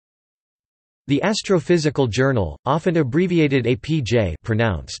The Astrophysical Journal, often abbreviated APJ,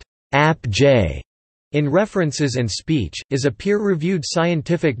 pronounced APJ in references and speech, is a peer-reviewed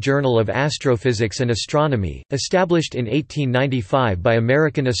scientific journal of astrophysics and astronomy, established in 1895 by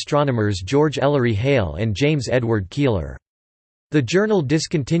American astronomers George Ellery Hale and James Edward Keeler. The journal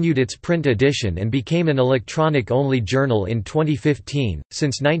discontinued its print edition and became an electronic-only journal in 2015.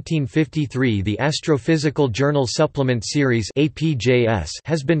 Since 1953, the Astrophysical Journal Supplement Series (APJS)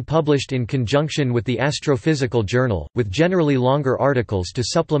 has been published in conjunction with the Astrophysical Journal, with generally longer articles to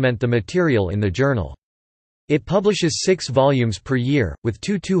supplement the material in the journal. It publishes 6 volumes per year, with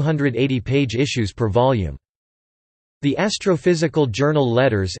 2 280-page issues per volume. The Astrophysical Journal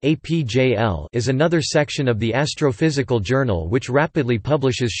Letters (APJL) is another section of the Astrophysical Journal which rapidly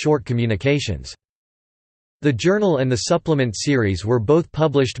publishes short communications. The journal and the supplement series were both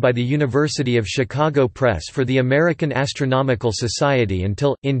published by the University of Chicago Press for the American Astronomical Society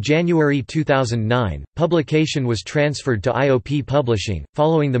until, in January 2009, publication was transferred to IOP Publishing,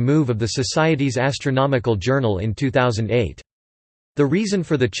 following the move of the Society's Astronomical Journal in 2008. The reason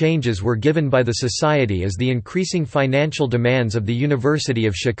for the changes were given by the Society as the increasing financial demands of the University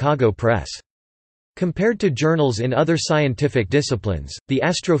of Chicago Press. Compared to journals in other scientific disciplines, the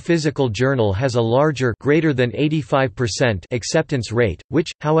Astrophysical Journal has a larger greater than 85% acceptance rate,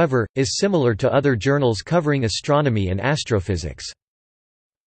 which, however, is similar to other journals covering astronomy and astrophysics.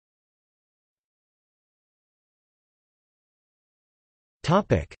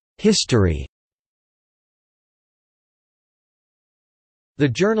 History. The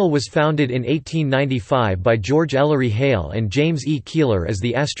journal was founded in 1895 by George Ellery Hale and James E. Keeler as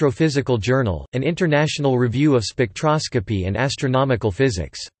the Astrophysical Journal, an international review of spectroscopy and astronomical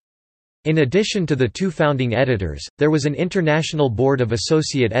physics. In addition to the 2 founding editors, there was an international board of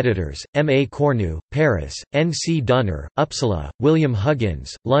associate editors: M. A. Cornu, Paris; N. C. Dunner, Uppsala; William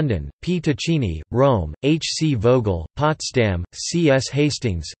Huggins, London; P. Ticini, Rome; H. C. Vogel, Potsdam; C. S.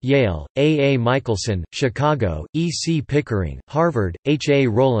 Hastings, Yale; A. A. Michelson, Chicago; E. C. Pickering, Harvard; H. A.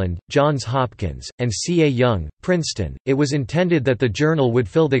 Rowland, Johns Hopkins; and C. A. Young, Princeton. It was intended that the journal would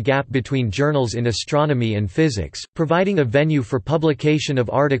fill the gap between journals in astronomy and physics, providing a venue for publication of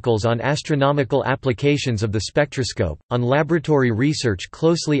articles on astronomical applications of the spectroscope, on laboratory research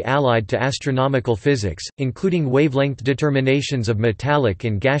closely allied to astronomical physics, including wavelength determinations of metallic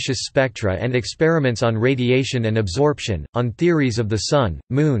and gaseous spectra and experiments on radiation and absorption, on theories of the Sun,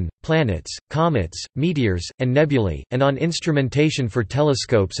 Moon, planets, comets, meteors, and nebulae, and on instrumentation for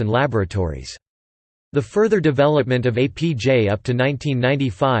telescopes and laboratories. The further development of APJ up to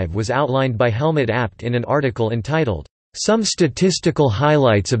 1995 was outlined by Helmut Abt in an article entitled, "Some Statistical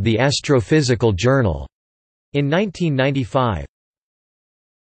Highlights of the Astrophysical Journal", in 1995.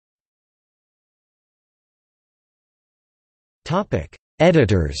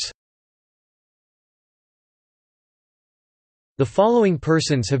 Editors. The following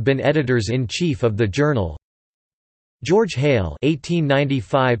persons have been editors-in-chief of the journal: George Hale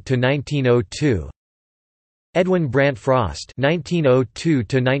 (1895–1902), Edwin Brant Frost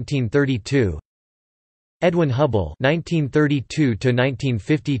 (1902–1932), Edwin Hubble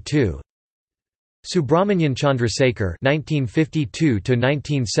 (1932–1952), Subramanian Chandrasekhar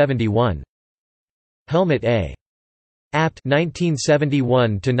 (1952–1971), Helmut A. Abt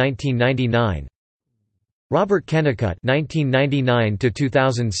 (1971–1999), Robert Kennicott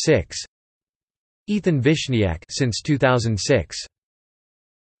 (1999–2006), Ethan Vishniak since 2006.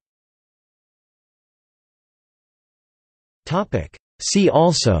 See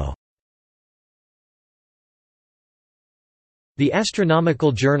also: The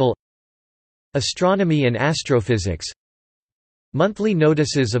Astronomical Journal, Astronomy and Astrophysics, Monthly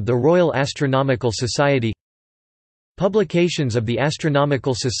Notices of the Royal Astronomical Society, Publications of the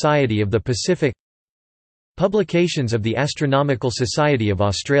Astronomical Society of the Pacific, Publications of the Astronomical Society of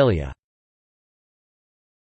Australia.